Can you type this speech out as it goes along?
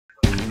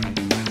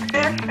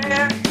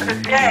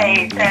the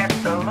day that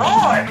the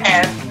Lord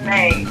has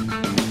made.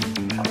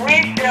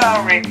 We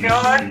shall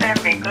rejoice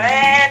and be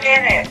glad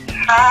in it.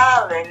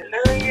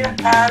 Hallelujah,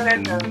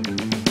 hallelujah.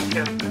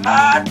 To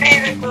God be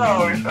the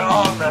glory for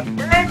all the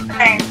good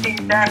things He's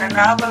done in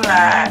our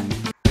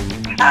lives.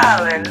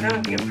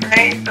 Hallelujah,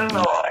 praise the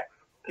Lord.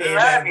 Amen.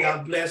 Love you.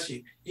 God bless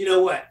you. You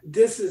know what?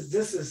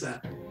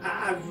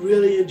 I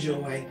really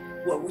enjoy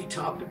what we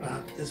talked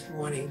about this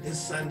morning,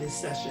 this Sunday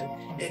session,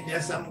 and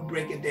that's I'm gonna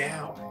break it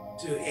down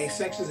to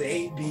sections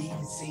A, B,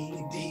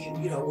 C, D,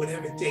 you know,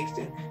 whatever it takes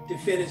to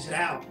finish it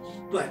out.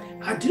 But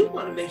I do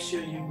want to make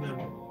sure you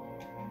remember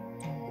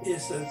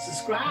is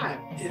subscribe.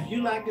 If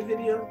you like the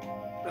video,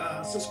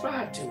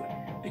 subscribe to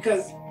it,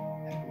 because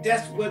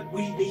that's what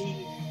we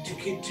need to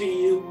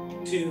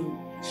continue to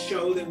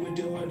show that we're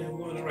doing and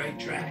we're on the right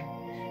track.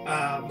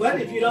 But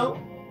if you don't,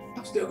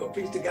 I'm still gonna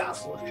preach the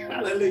gospel.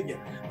 Hallelujah.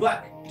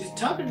 But the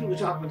topic we're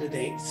talking about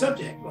today,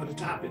 subject or the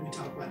topic we're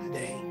talking about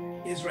today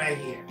is right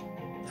here.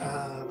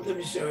 Let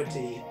me show it to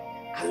you.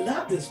 I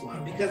love this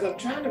one because I'm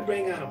trying to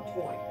bring out a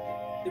point.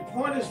 The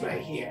point is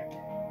right here.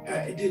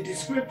 The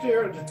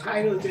descriptor, the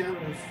title is down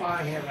in the far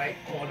hand right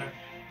corner.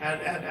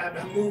 And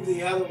I moved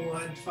the other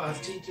one as far as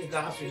teaching the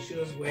gospel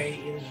Yeshua's way.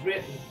 It is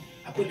written.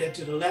 I put that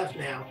to the left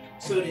now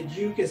so that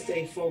you can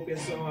stay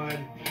focused on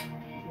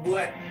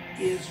what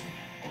is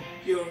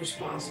your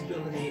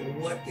responsibility and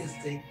what is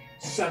the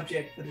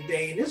subject for the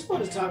day. And this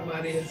one to talk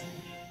about is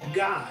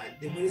God.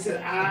 When he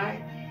said,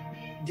 I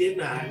did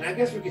not, and I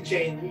guess we could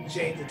change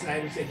the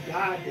title and say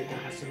God did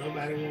not, so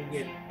nobody won't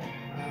get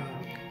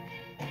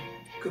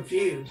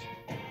confused.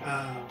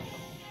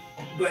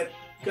 But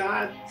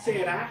God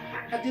said,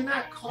 I did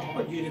not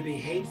call you to be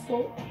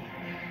hateful,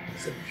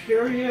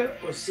 superior,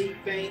 or seek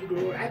vain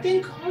glory. I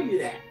didn't call you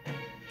that.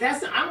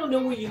 I don't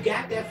know where you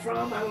got that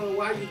from. I don't know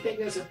why you think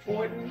that's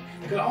important.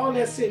 Because all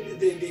that said,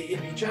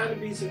 if you're trying to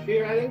be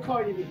superior, I didn't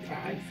call you to be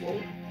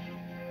prideful.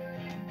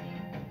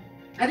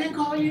 I didn't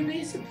call you to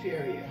be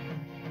superior.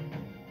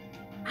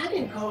 I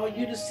didn't call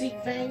you to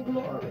seek vain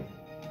glory.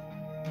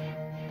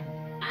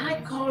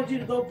 I called you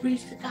to go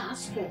preach the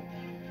gospel.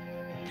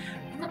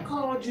 I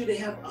called you to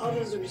help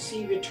others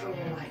receive eternal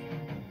life.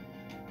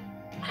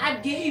 I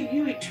gave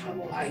you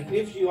eternal life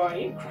if you are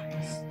in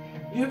Christ.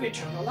 You have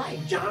eternal life.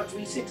 John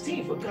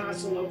 3:16, for God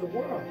so loved the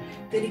world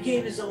that he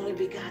gave his only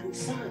begotten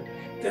Son,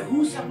 that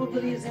whosoever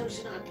believes in him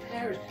should not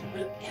perish,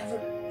 but have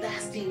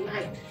everlasting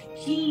life.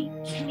 He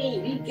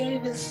came, he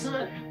gave his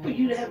Son for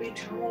you to have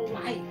eternal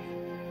life.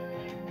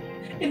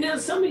 And then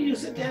some of you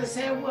sit there and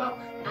say, well,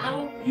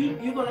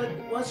 you're gonna,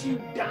 once you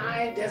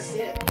die, that's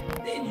it.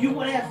 You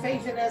want to have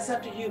faith and that's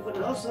up to you.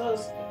 But also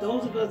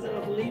those of us that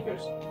are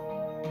believers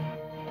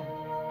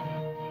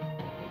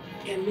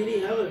and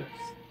many others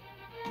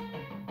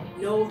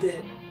know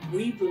that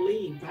we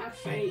believe by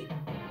faith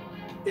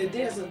that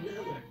there's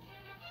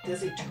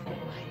eternal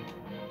life.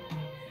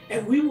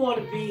 And we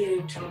want to be in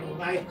eternal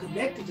life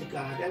connected to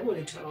God. That's what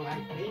eternal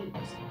life means,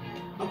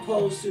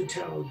 opposed to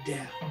eternal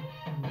death,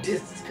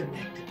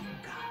 disconnected from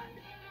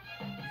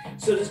God.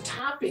 So this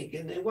topic,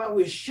 and then while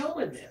we're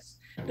showing this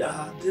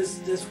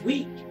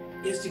week,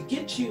 is to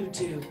get you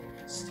to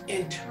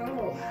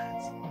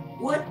internalize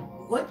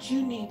what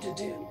you need to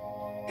do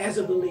as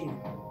a believer.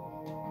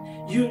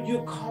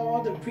 You're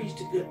called to preach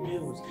the good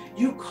news.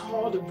 You're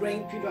called to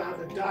bring people out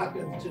of the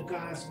darkness to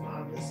God's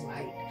marvelous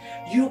light.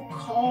 You're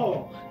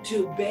called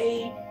to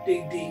obey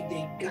the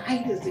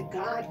guidance that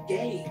God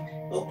gave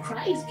or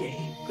Christ gave.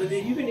 Because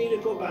then you can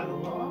either go by the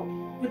law,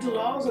 but the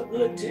laws are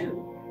good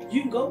too.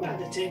 You can go by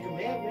the 10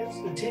 Commandments.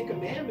 The 10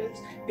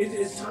 Commandments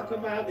is talking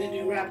about, and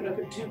you wrap it up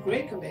in 2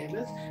 great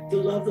commandments, to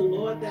love the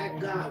Lord thy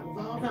God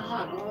with all thy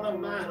heart, all thy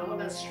mind, all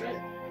thy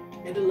strength,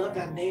 and to love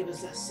thy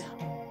neighbors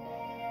thyself.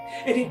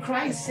 And then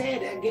Christ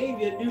said, I gave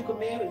you a new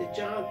commandment in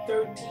John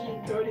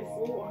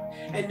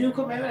 13:34. A new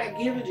commandment I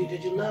give you,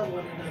 that you love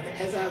one another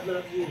as I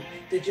love you,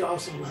 that you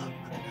also love one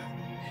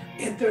another.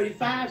 And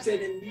 35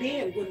 said, and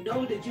men will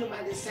know that you're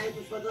my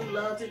disciples for the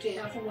love that you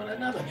have for one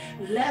another.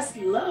 Let's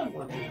love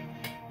one another.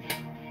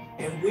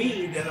 And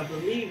we that are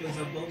believers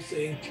are supposed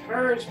to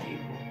encourage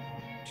people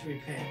to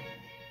repent.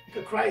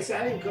 Because Christ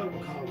said, I didn't come to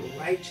call the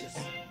righteous,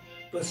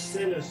 but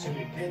sinners to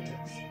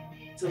repentance.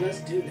 So let's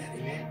do that,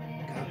 amen.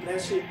 God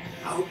bless you.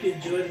 I hope you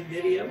enjoyed the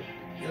video.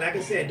 And like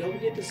I said, don't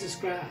forget to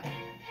subscribe.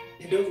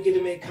 And don't forget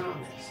to make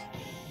comments.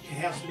 It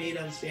helps me to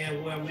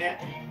understand where I'm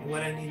at and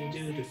what I need to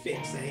do to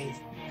fix things.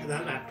 Because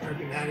I'm not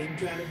perfect, not even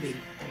trying to be.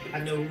 I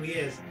know who he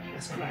is.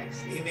 That's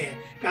Christ. Amen.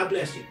 God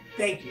bless you.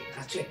 Thank you.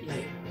 I'll check you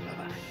later.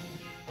 Bye-bye.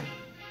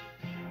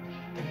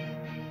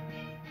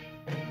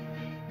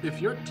 If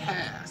your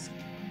task,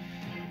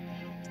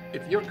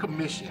 if your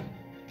commission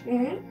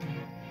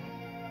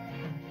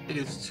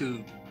is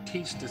to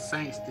teach the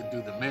saints to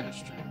do the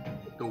ministry,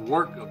 the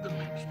work of the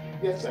ministry.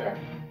 Yes, sir.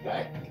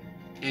 Right.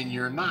 And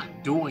you're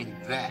not doing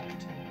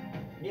that.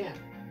 Yeah.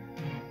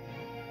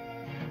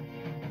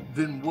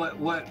 Then what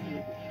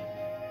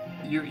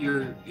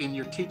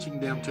you're teaching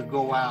them to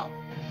go out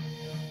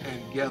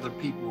and gather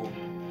people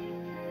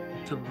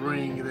to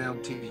bring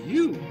them to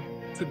you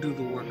to do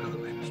the work of the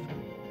ministry.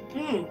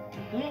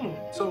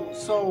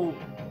 So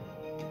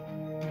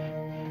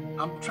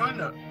I'm trying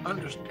to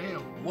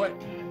understand what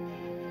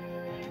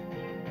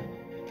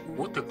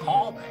to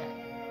call that.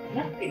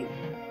 Right.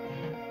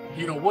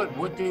 You know,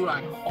 what do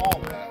I call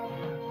that?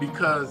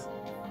 Because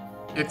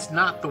it's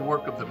not the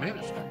work of the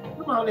ministry.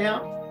 Come on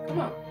now. Come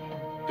on.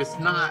 It's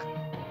not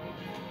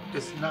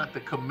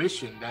the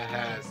commission that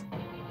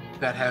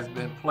has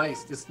been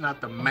placed. It's not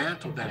the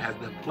mantle that has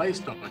been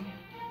placed on you.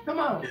 Come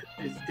on.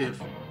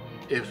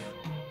 If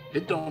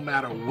it don't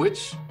matter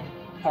which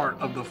part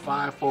of the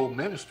fivefold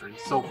ministry,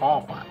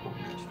 so-called fivefold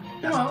ministry,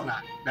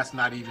 that's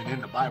not even in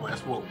the Bible.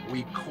 That's what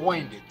we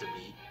coined it to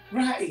be.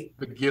 Right.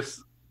 The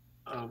gifts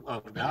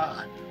of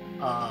God.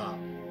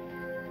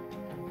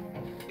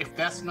 If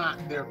that's not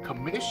their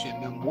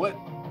commission, then what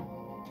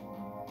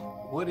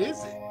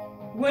is it?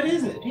 What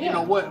is it? Yeah. You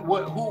know,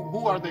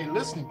 who are they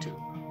listening to?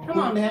 Come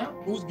on now.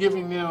 Who's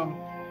giving them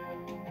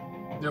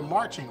their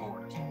marching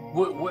orders?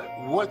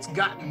 What's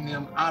gotten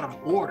them out of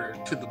order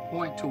to the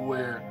point to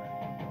where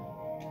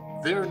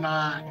they're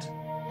not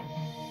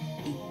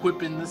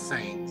equipping the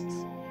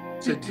saints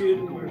to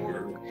do the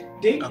work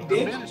of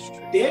the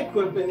ministry? They're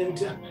equipping them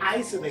to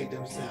isolate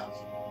themselves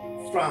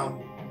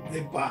from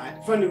the body,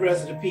 from the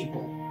rest of the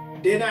people.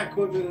 They're not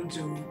equipping them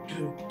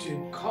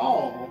to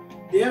call.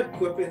 They're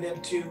equipping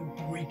them to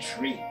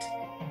retreat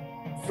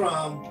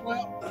from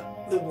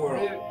the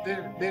world.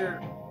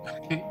 They're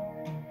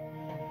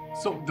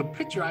so the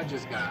picture I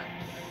just got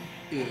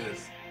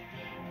is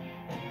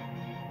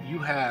you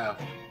have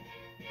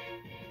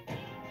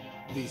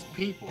these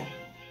people,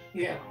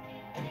 yeah,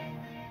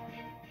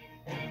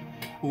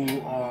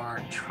 who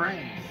are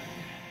trained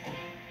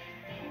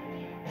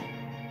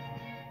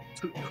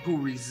who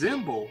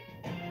resemble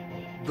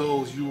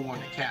those you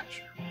want to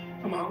capture.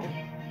 Come on.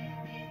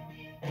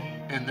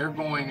 And they're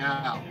going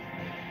out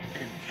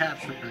and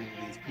capturing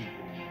these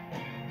people.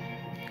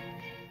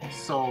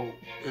 So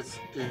it's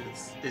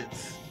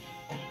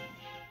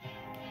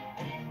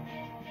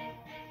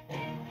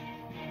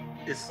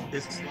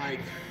like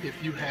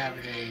if you have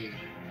a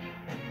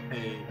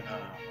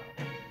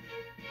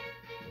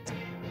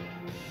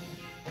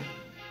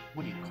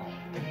what do you call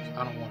them?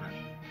 I don't want to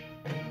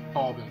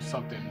call them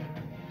something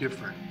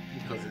different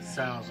because it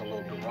sounds a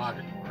little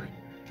derogatory.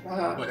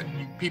 But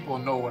people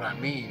know what I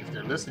mean if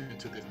they're listening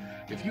to this.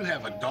 If you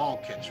have a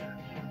dog catcher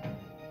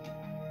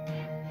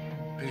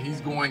and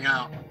he's going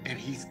out and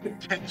he's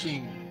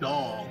catching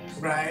dogs,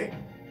 right,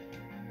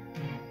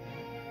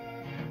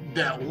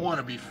 that want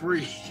to be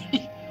free,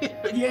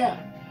 yeah,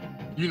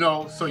 you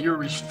know, so you're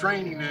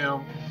restraining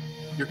them,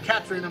 you're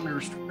capturing them and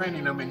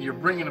restraining them, and you're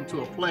bringing them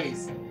to a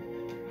place,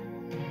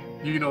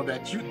 you know,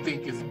 that you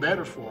think is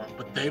better for them,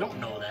 but they don't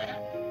know that.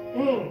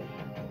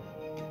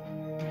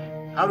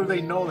 How do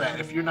they know that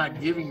if you're not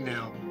giving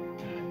them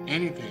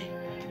anything?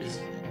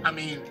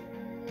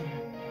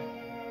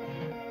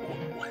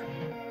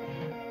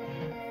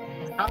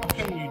 How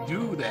can you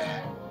do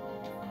that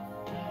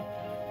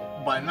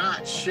by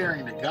not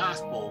sharing the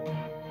gospel?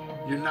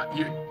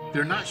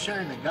 They're not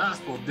sharing the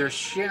gospel, they're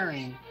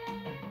sharing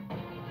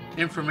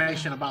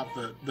information about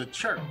the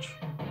church.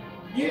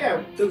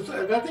 Yeah,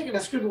 I think in the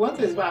scripture, one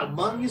thing is about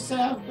among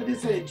yourselves, but it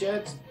said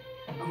judge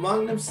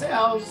among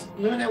themselves.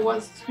 Remember that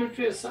one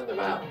scripture is something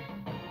about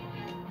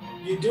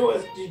you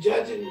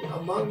judging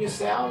among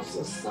yourselves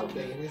or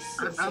something.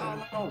 I don't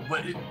know,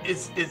 but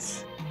it's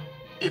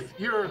if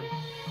you're,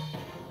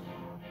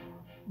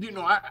 you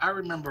know, I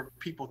remember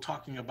people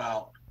talking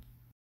about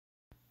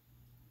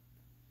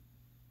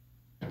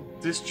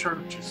this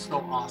church is so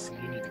awesome,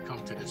 you need to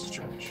come to this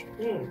church.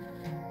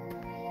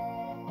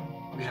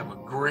 We have a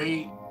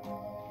great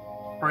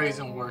praise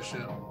and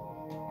worship,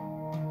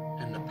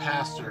 and the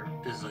pastor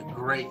is a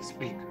great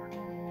speaker.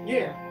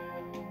 Yeah.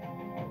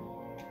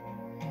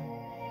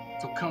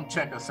 So come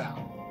check us out.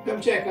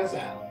 Come check us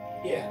out.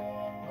 Yeah.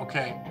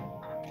 Okay.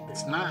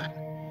 It's not.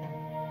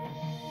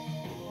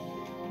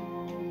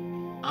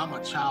 I'm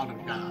a child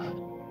of God.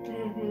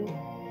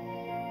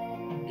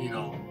 You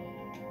know,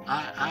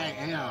 I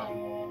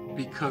am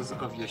because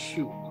of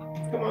Yeshua.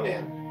 Come on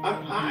in.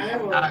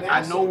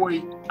 I know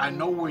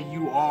where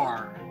you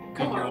are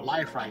in your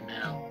life right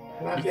now,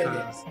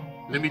 because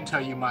let me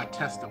tell you my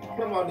testimony.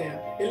 Come on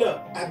now. Hey,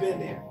 look, I've been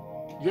there.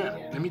 Yeah,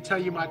 let me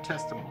tell you my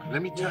testimony.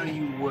 Let me tell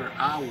you where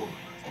I was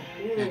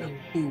and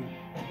who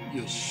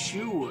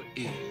Yeshua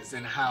is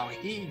and how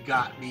he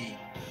got me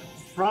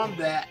from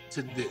that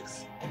to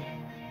this.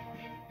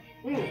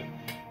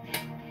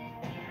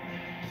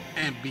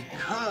 And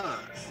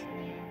because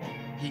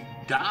he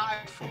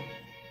died for me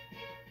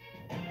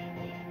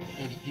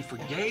and he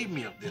forgave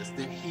me of this,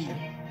 then he,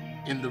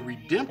 in the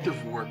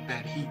redemptive work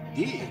that he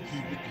did,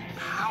 he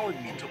empowered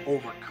me to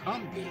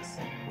overcome this.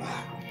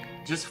 Wow.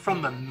 Just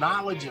from the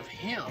knowledge of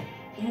him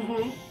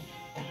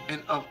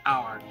and of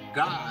our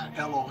God,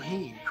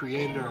 Elohim,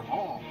 creator of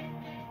all,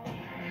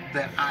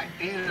 that I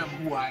am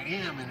who I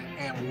am and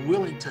am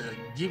willing to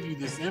give you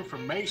this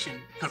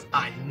information because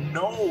I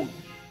know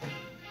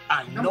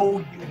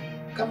you.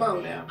 Come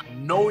on now. I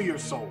know your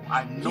soul.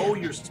 I know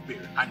your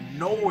spirit. I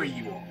know where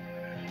you are.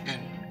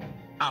 And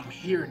I'm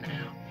here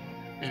now.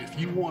 And if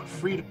you want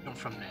freedom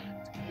from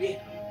that, Yeah.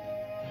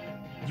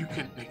 you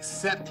can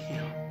accept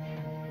him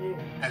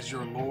as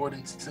your Lord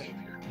and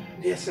Savior.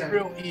 Yes, sir.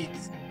 Real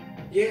easy.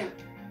 Yeah.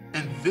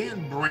 And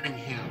then bring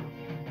him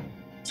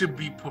to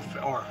be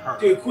perfect, or her.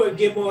 To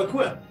get more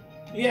equipped.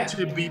 Yeah.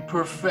 To be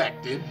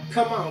perfected.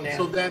 Come on now.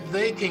 So that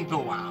they can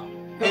go out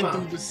and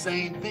do the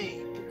same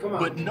thing. Come on.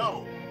 But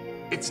no,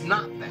 it's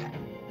not that.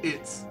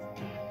 It's,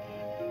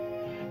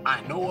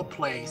 I know a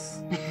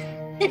place.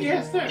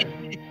 Yes, sir.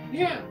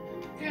 Yeah.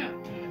 Yeah.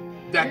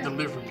 That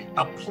delivered me.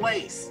 A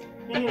place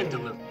that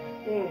delivered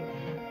me.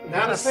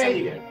 Not a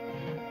savior.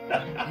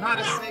 Not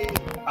a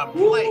savior. A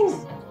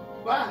place.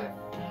 Right.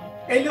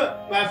 Hey,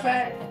 look, matter of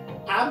fact,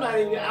 I don't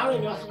even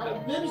know how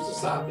to minister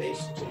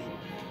salvation to you.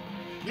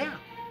 Yeah.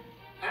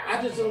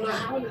 I just don't know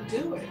how to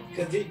do it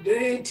because they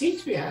didn't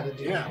teach me how to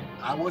do it. Yeah,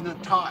 I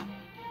wasn't taught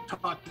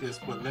this,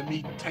 but let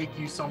me take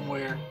you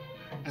somewhere.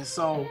 And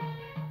so,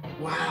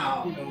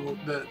 wow, you know,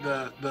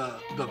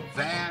 the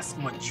vast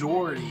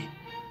majority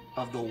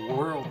of the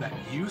world that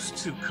used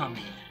to come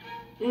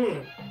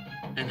in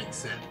and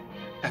accept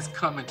has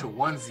come into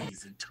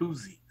onesies and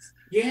twosies.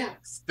 Yeah.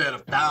 Instead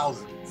of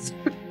thousands.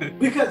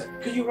 because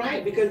you're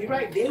right.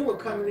 They were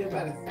coming in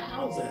by the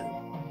thousand.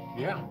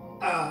 Yeah.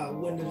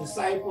 When the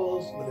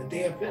disciples, when the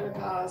day of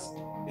Pentecost,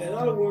 in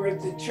other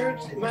words, the church,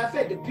 matter of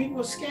fact, the people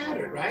were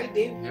scattered, right?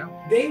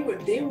 They were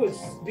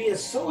being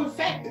so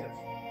effective.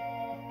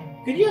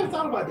 Could you ever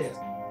thought about this?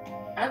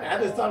 I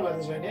just thought about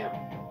this right now.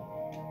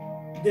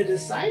 The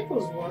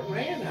disciples weren't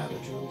ran out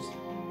of Jerusalem.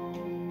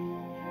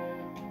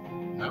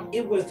 No.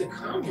 It was the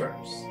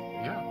converts.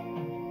 Yeah.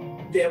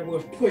 That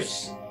were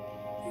pushed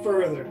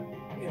further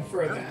and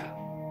further out.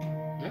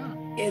 Yeah.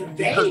 And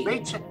they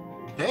changed.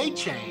 They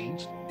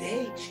changed.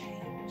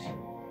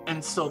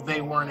 And so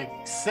they weren't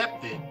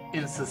accepted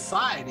in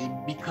society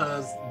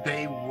because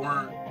they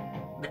were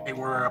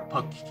a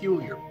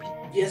peculiar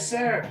people. Yes,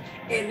 sir.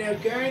 And I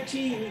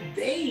guarantee you,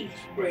 they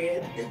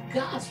spread the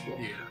gospel.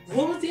 Yes.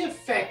 What was the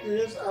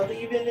effectiveness of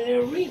even in the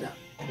arena?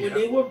 When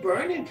they were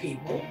burning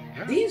people,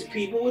 these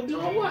people were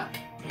doing what?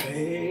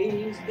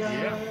 Praise God.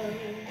 Yeah.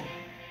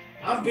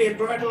 I'm being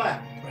burned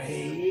alive.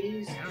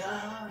 Praise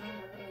God.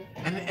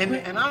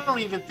 And I don't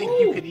even think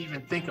you could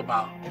even think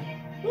about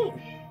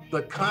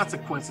the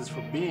consequences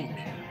for being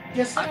there.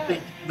 Yes, sir. I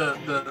think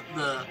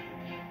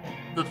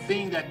the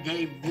thing that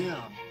gave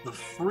them the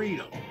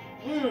freedom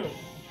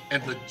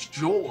and the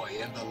joy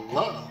and the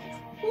love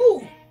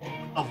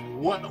of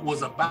what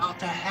was about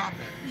to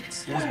happen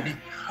was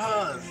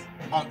because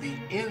on the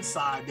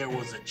inside there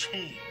was a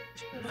change.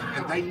 Wow.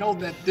 And they know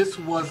that this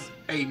was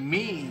a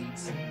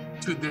means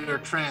to their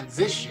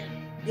transition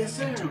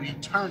to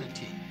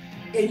eternity.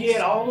 And you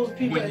had all those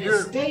people in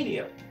the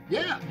stadium.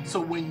 Yeah. So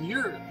when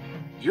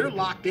you're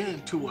locked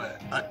into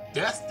a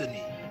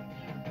destiny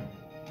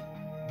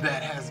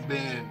that has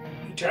been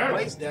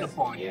placed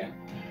upon you.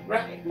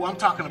 Right. Well, I'm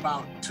talking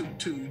about to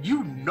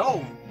you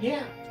know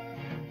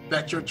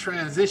that your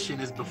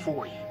transition is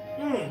before you.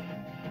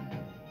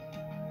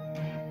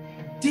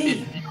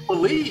 Deep. If you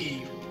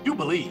believe, you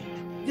believe.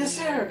 Yes,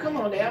 sir. Come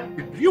on now.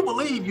 If you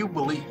believe, you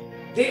believe.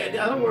 In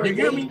other words, you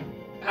hear me?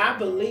 I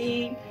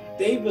believe,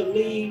 they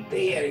believed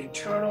they had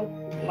eternal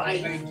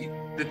life. Thank you.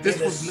 That this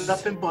was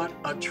nothing but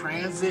a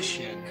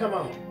transition. Come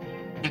on.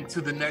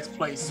 Into the next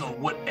place. So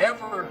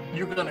whatever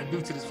you're gonna do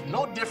to this,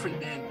 no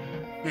different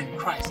than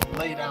Christ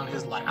laid down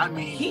his life. I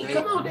mean,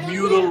 they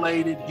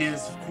mutilated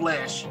his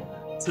flesh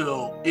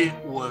till it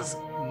was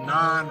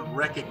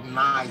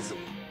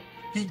non-recognizable.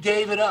 He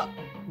gave it up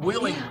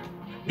willingly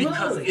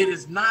because it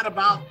is not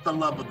about the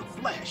love of the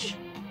flesh.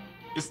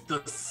 It's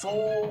the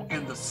soul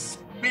and the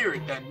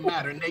spirit that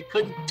matter, and they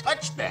couldn't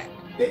touch that.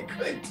 They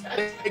couldn't touch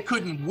it. They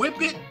couldn't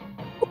whip it.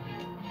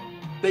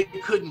 They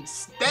couldn't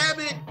stab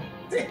it.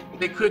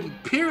 They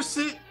couldn't pierce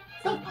it.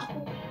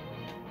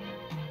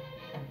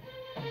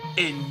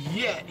 And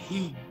yet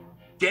he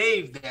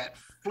gave that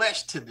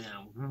flesh to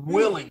them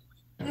willingly.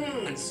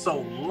 And so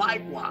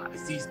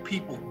likewise, these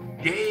people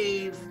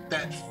gave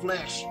that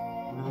flesh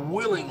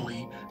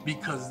willingly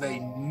because they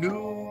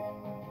knew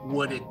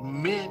what it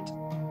meant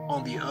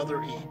on the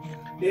other end.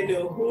 They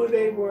knew who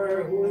they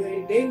were,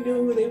 they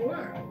knew who they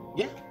were.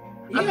 Yeah.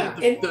 Yeah. I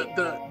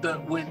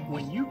mean,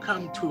 when you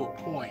come to a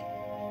point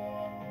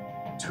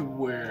to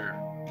where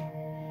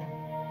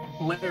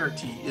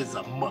clarity is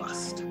a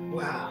must.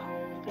 Wow.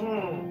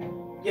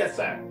 Yes,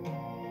 sir.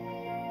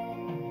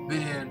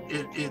 Then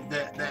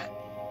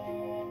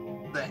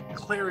that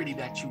clarity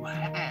that you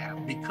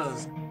have,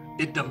 because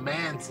it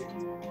demands it.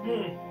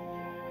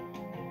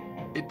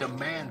 It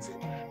demands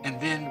it. And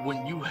then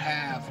when you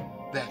have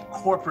that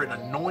corporate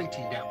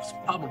anointing that was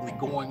probably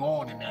going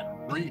on in that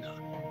arena.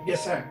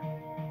 Yes, sir.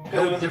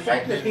 Because it was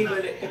affecting people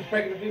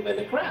in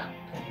the crowd.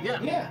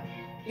 Yeah. Yeah.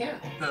 Yeah.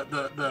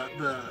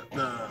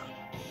 The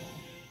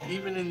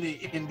even in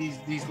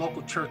these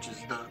local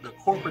churches, the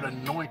corporate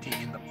anointing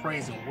in the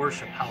praise and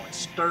worship, how it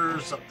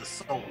stirs up the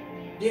soul.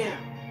 Yeah.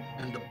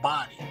 And the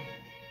body.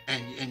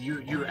 And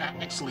you're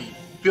actually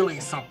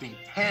feeling something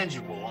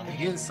tangible on the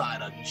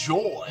inside, a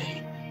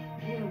joy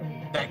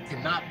that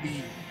cannot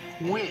be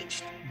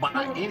quenched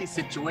by any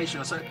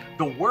situation. So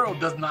the world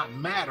does not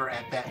matter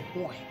at that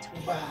point.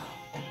 Wow.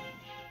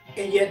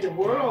 And yet the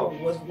world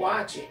was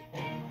watching.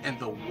 And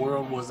the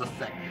world was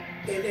affected.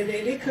 And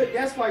they could,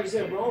 that's why you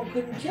said Rome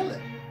couldn't kill it.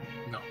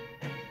 No.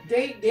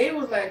 They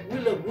was like,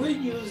 look, we're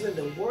using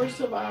the worst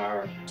of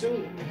our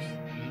tools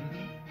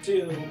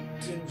to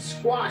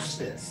squash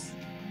this.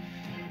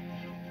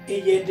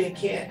 And yet they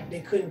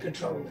couldn't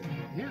control it.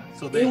 Yeah.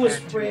 So it was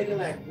spreading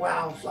like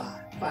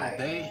wildfire.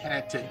 They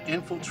had to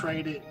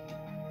infiltrate it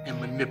and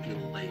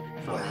manipulate it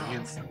from the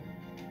inside.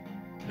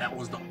 That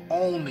was the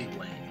only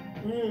way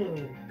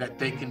that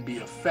they can be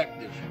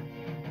effective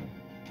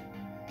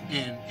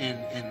in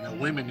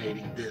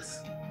eliminating this.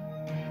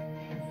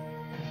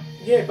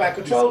 Yeah, by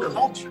controlling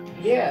culture.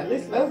 Yeah,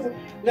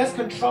 let's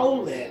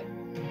control it.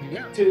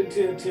 Yeah. To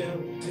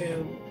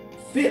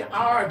fit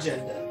our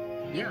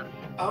agenda. Yeah.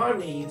 Our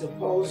needs,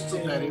 opposed to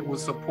that it would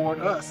support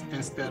us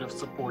instead of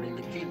supporting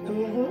the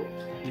kingdom.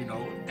 You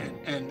know,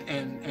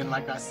 and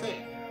like I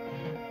said,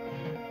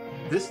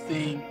 this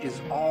thing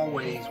is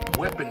always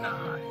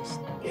weaponized.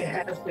 It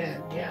has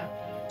been,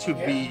 to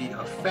be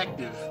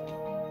effective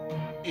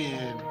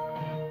in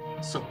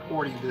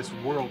supporting this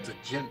world's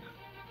agenda.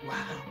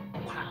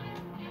 Wow.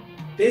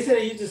 They said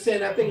they used to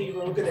send, I think you're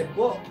gonna look at that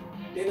book,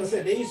 they're gonna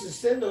say they used to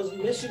send those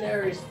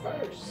missionaries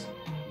first.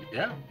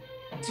 Yeah.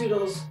 To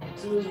those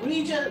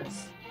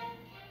regions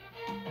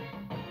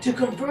to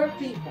convert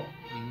people.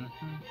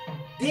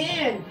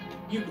 Then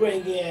you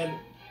bring in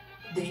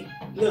the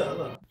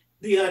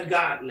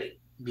ungodly.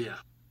 Yeah.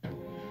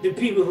 The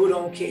people who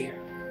don't care.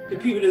 The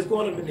people that's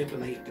going to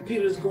manipulate. The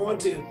people that's going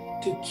to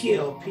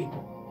kill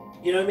people.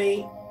 You know what I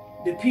mean?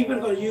 The people are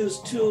going to use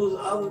tools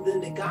other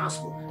than the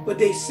gospel. But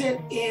they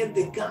sent in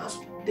the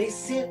gospel. They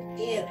sent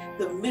in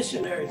the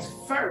missionaries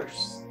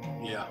first.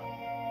 Yeah.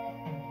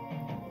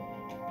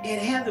 And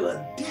have the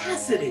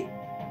audacity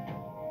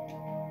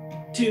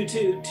to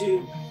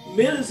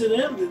minister to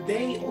them that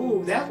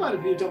that's why the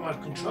people talking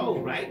about control,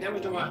 right? Now we're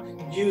talking about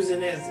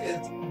using as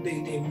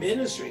the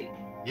ministry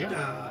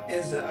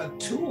as a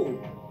tool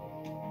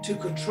to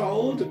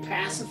control, to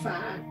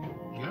pacify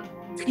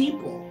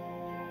people,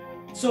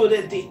 so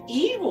that the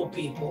evil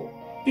people,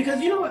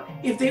 because you know what,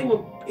 if they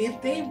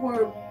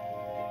were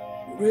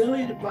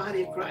really the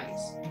body of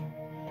Christ,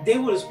 they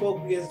would have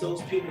spoken against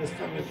those people that's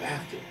coming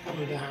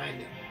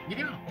behind them.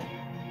 Yeah.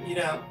 You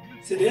know,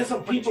 so there's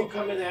some people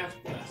coming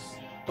after us.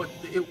 But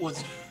it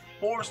was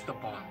forced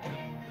upon them.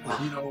 Wow.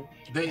 You know,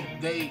 they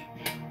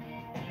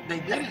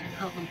didn't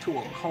come into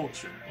a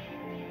culture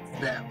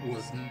that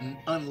was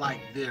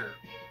unlike their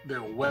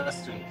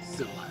Western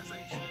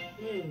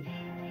civilization.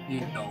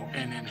 You know,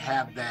 and then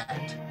have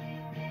it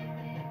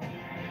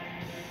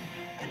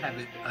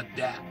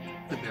adapt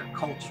to their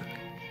culture.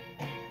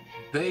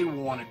 They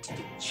wanted to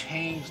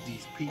change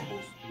these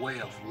people's way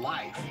of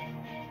life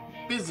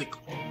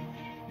physically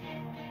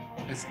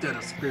instead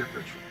of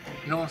spiritually.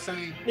 You know what I'm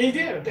saying? They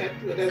did.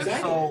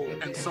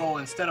 And so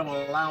instead of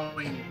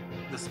allowing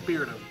the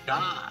Spirit of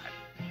God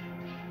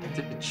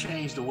to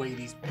change the way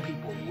these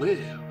people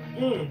live,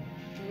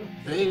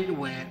 they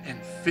went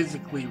and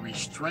physically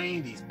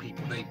restrained these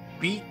people. They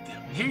beat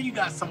them. Here you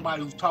got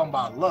somebody who's talking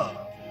about love,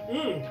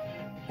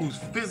 who's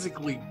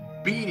physically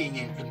beating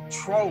and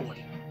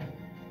controlling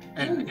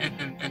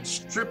and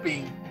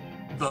stripping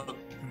the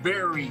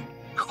very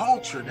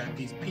culture that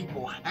these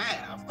people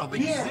have of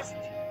existing.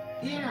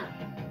 Yeah.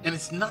 And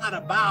it's not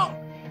about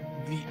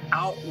the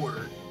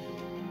outward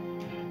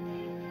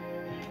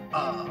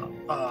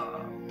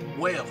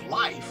way of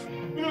life.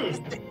 It's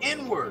the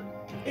inward.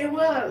 It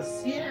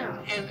was, yeah.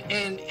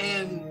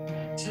 And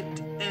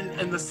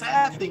the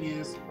sad thing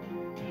is,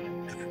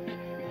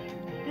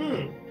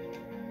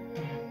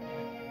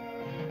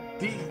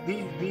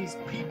 these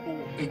people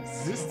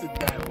existed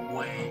that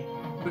way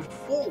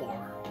before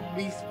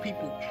these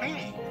people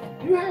came.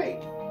 Right.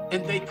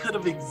 And they could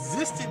have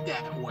existed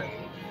that way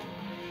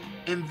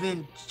and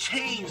then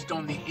changed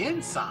on the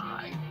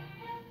inside.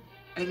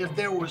 And if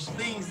there was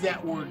things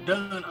that were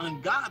done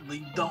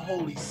ungodly, the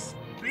Holy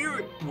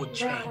Spirit would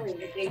change.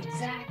 Right,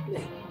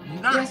 exactly.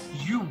 Not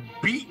you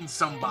beating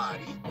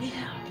somebody,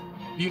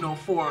 you know,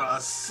 for a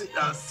sin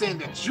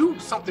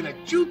something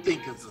that you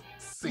think is a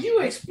sin.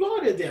 You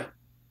exploited them.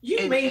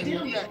 You made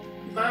them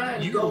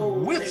mind you go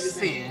with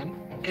sin,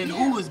 and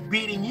who is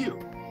beating you?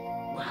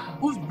 Wow.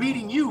 Who's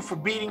beating you for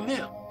beating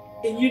them?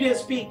 And you didn't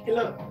speak.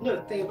 Look,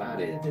 think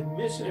about it. The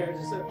missionaries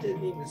and stuff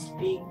didn't even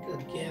speak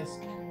against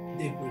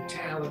the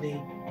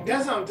brutality.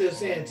 That's what I'm just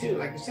saying too.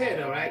 Like you said,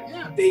 though, right?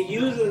 Yeah. They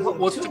use it as what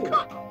was a tool. to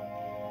come.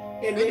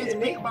 And they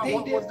didn't speak about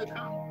what was to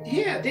come.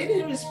 Yeah, they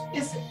didn't even.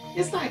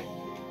 It's like,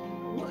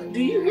 do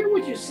you hear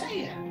what you're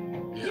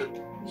saying? Yeah.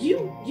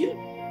 You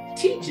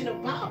teaching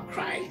about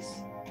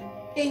Christ,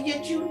 and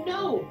yet you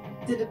know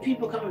that the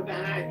people coming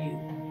behind you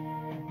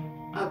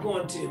are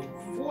going to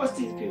force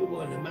these people to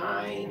go into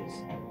mines.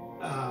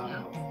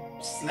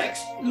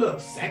 Sex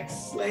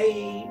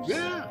slaves.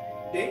 Yeah.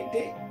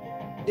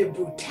 The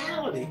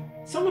brutality.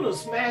 Some of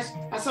those smashed.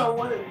 I saw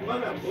one of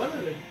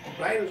the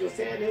writers was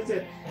saying is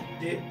that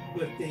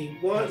with the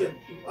one that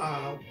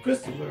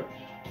Christopher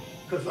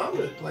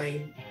Columbus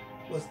claimed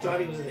thought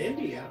he was in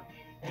India,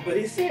 but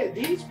he said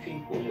these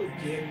people will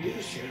give you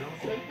the shirt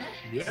off their backs.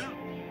 Yeah.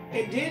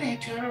 And then he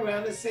turned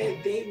around and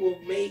said they will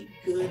make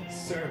good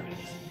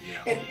servants.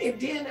 Yeah. And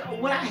then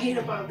what I hate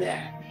about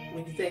that,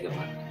 when you think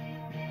about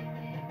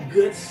it,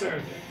 good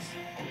servants,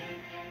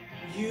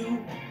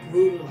 you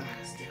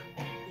brutalize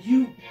them,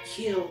 you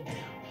kill them,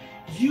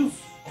 you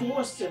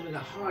force them into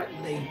hard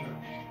labor.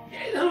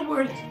 In other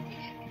words,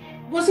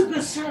 what's a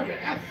good servant?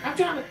 I'm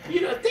trying to,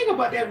 think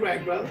about that,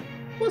 right, brother?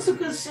 What's a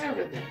good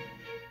servant then?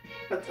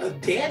 A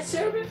dead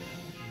servant?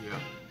 Yeah.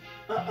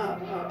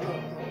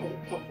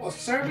 A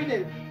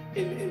servant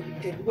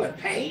in what,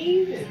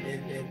 pain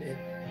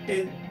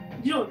and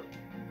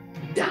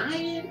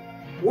dying,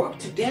 work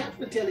to death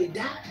until he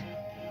died,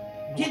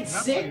 get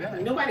sick,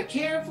 nobody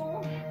cared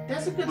for him?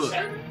 That's a good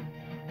servant?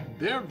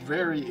 Their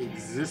very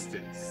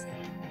existence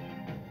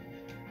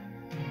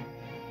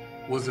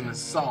was an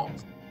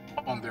assault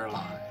on their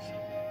lives.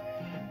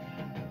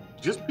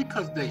 Just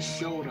because they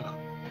showed up,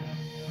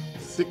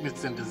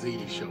 sickness and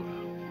disease showed up.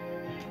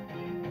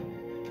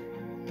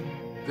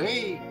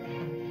 They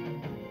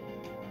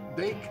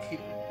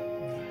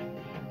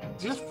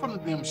just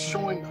from them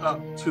showing up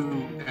to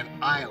an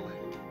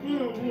island,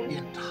 the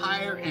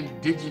entire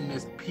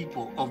indigenous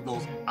people of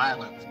those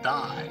islands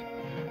died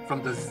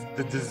from the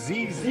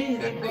diseases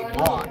that they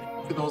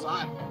brought to those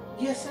islands.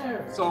 Yes,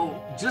 sir.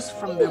 So just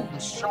from them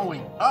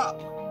showing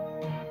up,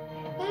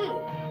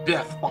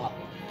 death followed.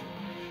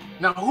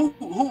 Now,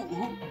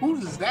 who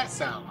does that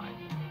sound like?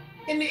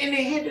 And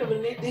they had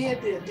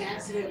the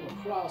audacity of a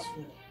cross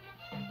with them.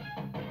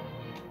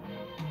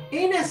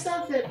 Ain't that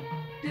something?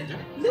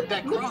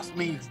 That cross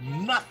means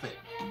nothing.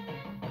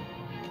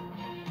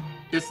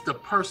 It's the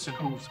person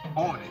who's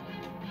on it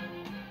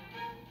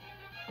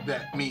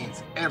that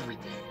means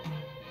everything.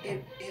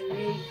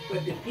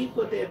 But the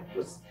people that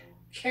was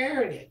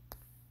carrying it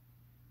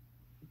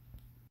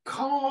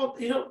called,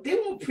 they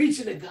weren't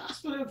preaching the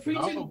gospel, they were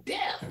preaching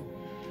death.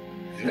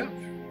 Yeah.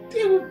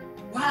 They were,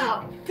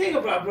 wow, think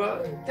about it,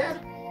 brother.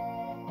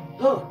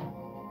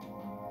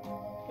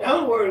 In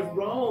other words,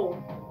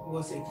 Rome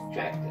was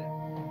effective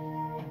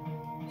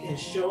in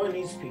showing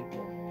these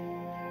people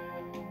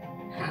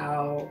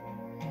how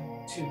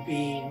to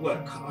be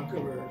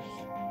conquerors,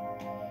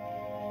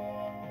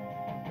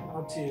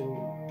 how to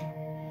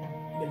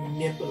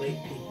manipulate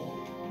people,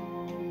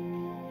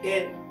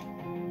 and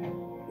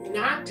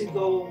not to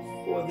go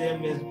for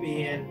them as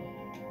being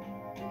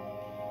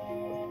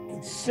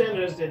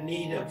sinners that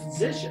need a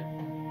physician,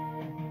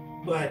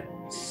 but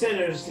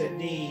sinners that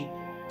need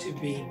to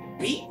be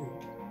beaten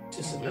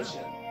to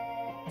submission,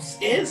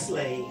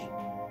 enslaved,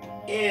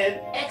 and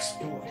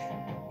exploited.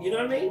 You know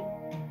what I mean?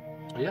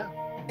 Yeah.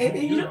 And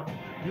you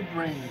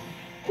bring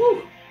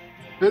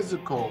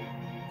physical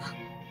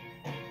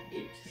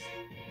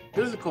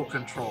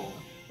control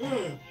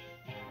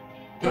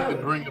to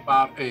bring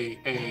about a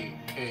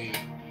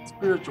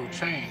spiritual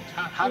change.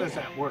 How does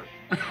that work?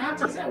 How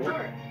does that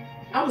work?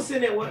 I was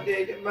sitting there one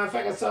day, matter of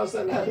fact, I saw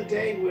something the other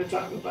day, we were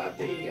talking about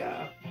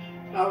I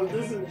was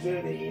listening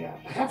to the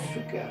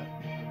Africa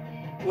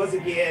once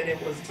again,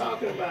 it was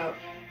talking about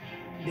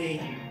the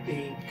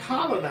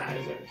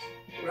colonizers,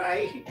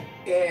 right?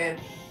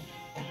 And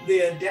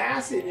the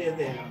audacity of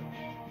them,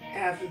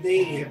 after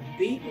they have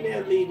beaten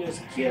their leaders,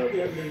 killed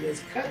their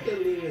leaders, cut their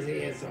leaders'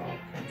 heads off,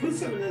 put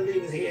some of their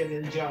leaders' heads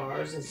in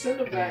jars and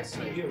send them back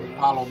to Europe.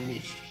 Follow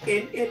me.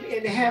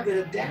 And have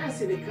the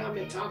audacity to come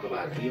and talk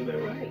about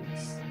human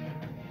rights.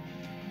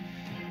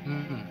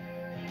 Mm-hmm.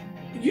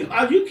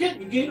 You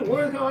can't get the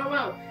word going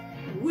out.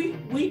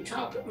 We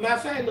talk, matter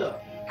of fact,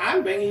 look,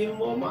 I'm bringing you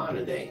more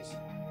modern days.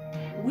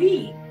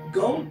 We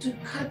go to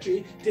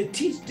countries to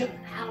teach them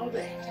how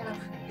to have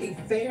a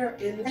fair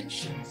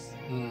elections.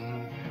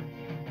 Mm-hmm.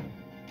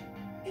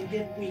 And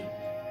then we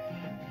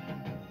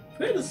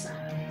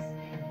criticize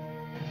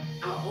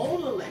our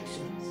own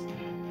elections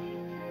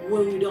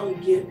when we don't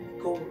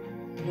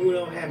we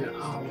don't have it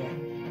our way.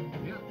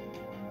 Yeah.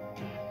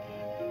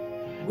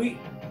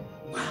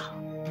 Wow.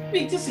 I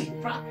mean,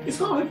 it's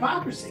called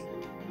hypocrisy.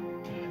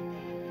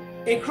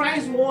 And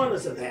Christ warned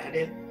us of that.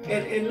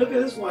 And look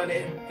at this one,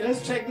 and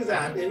let's check this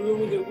out. And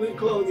we can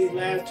close these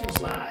last two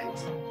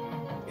slides.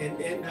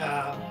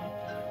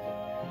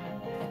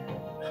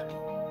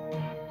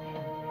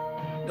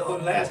 The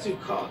last two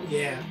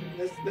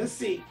let's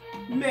see.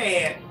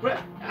 Man,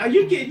 are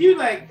you kidding?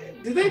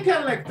 Did they kind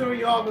of like throw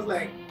you off as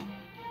like,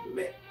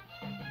 man,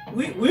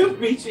 we're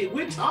preaching,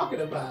 we're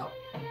talking about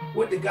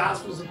what the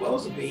gospel is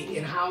supposed to be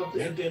and how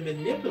they've been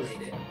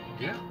manipulated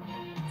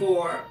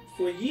for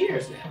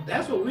years now.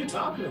 That's what we're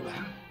talking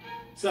about.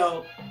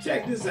 So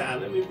check this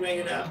out. Let me bring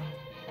it up.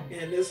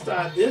 And let's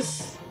start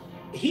this.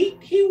 He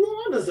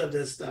warned us of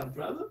this stuff,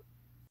 brother.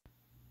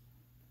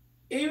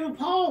 Even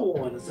Paul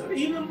warned us of it.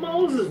 Even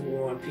Moses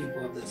warned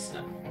people of this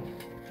stuff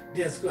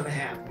that's going to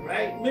happen,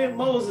 right? Me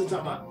Moses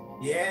talking about,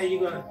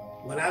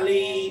 when I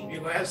leave,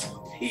 you're going to have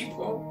some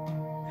people,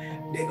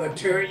 they're going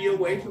to turn you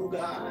away from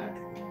God.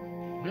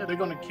 Yeah, they're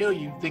going to kill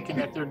you thinking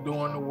that they're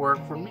doing the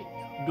work for me,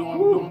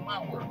 doing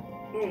my work.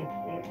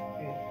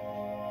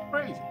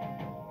 Crazy.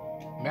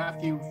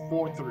 Matthew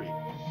 4:3.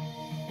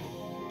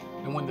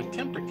 And when the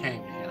tempter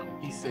came to him,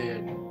 he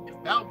said,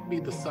 "If thou be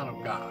the Son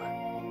of God,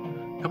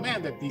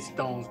 command that these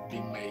stones be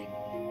made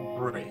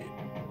bread."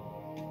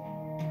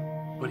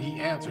 But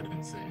he answered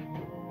and said,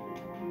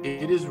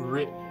 "It is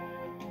written,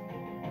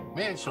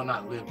 man shall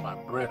not live by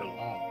bread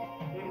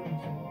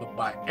alone, but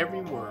by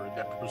every word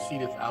that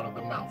proceedeth out of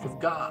the mouth of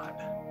God."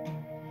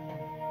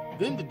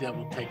 Then the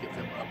devil taketh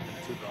him up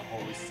into the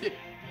holy city,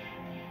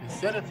 and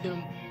setteth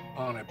him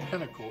on a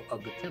pinnacle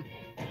of the temple,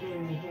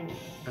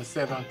 and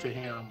said unto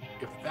him,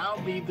 "If thou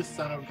be the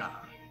Son of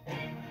God,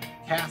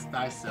 cast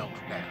thyself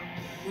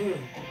down,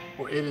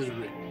 for it is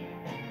written,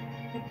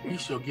 he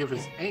shall give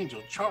his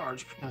angel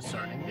charge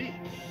concerning thee.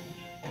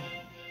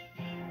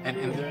 And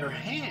in their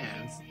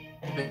hands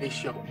they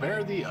shall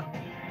bear thee up,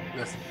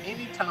 lest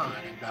any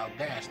time thou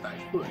dash thy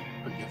foot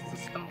against a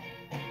stone."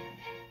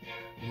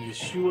 And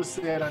Yeshua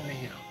said unto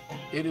him,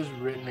 "It is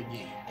written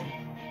again,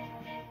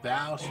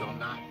 thou shalt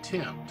not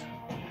tempt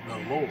the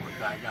Lord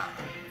thy God."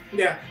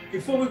 Now,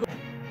 before we go,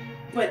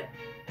 but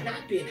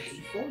not being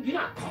hateful, you're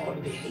not called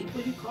to be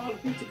hateful, you're called to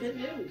preach the good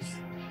news.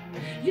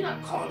 You're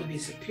not called to be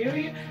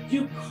superior,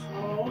 you're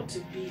called to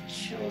be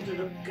children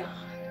of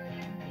God.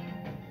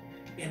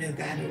 And if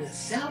that in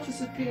itself is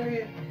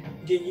superior,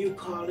 then you're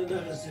calling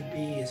others to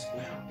be as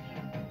well.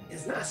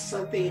 It's not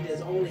something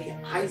that's only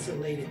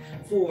isolated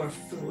for a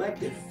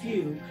selective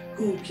few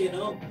who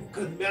can,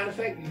 because matter of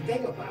fact, if you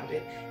think about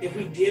it, if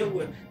we deal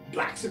with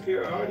black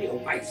superiority or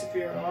white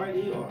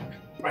superiority or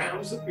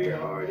brown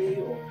superiority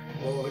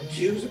or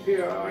Jew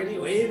superiority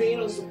or anything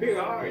else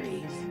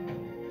superiorities,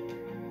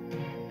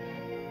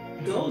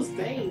 those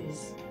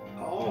things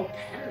are all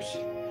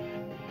perishing.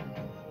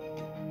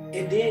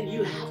 And then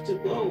you have to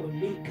go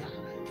and meet God.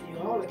 And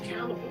you're all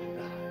accountable to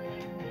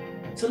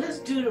God. So let's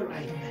do the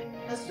right thing.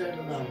 Let's learn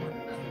to love one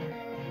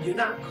another. You're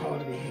not called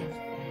to be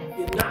hateful.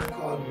 You're not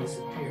called to be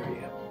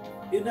superior.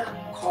 You're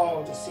not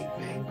called to seek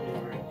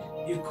vainglory.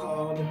 You're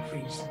called to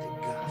preach the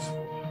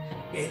gospel.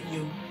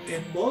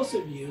 And most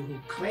of you who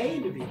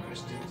claim to be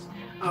Christians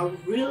are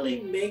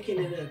really making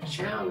it a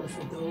challenge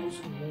for those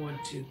who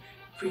want to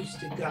preach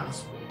the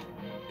gospel,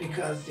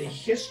 because the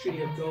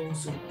history of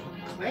those who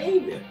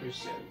claim they're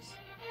Christians,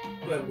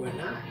 but we're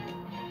not,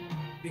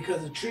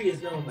 because the tree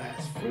is known by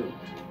its fruit.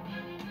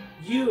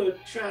 You are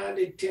trying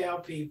to tell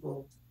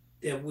people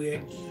that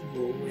we're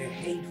evil, we're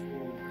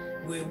hateful,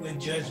 we're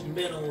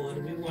judgmental,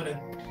 and we want to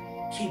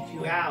keep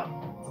you out,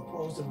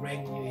 opposed to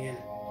bringing you in.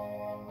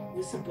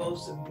 We're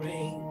supposed to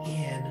bring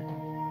in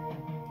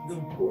the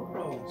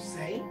world,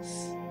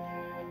 saints,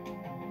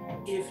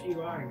 if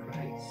you are in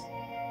Christ.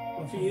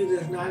 But for you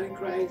that's not in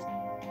Christ,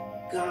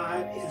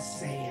 God is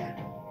saying,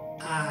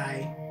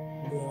 I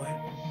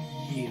want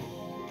you.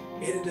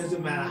 And it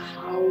doesn't matter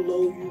how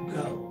low you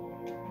go,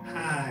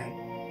 I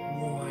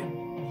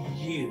want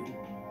you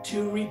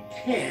to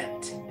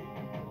repent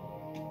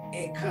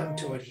and come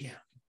toward him.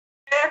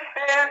 This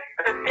is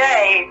the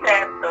day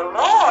that the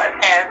Lord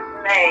has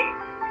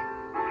made.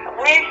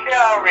 We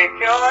shall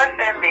rejoice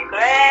and be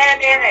glad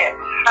in it.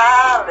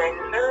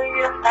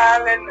 Hallelujah,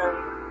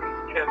 hallelujah.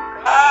 To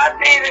God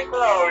be the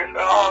glory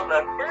for all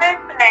the good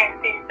things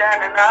he's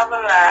done in our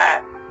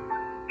lives.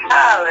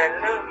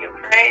 Hallelujah,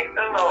 praise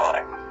the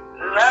Lord.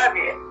 Love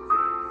you.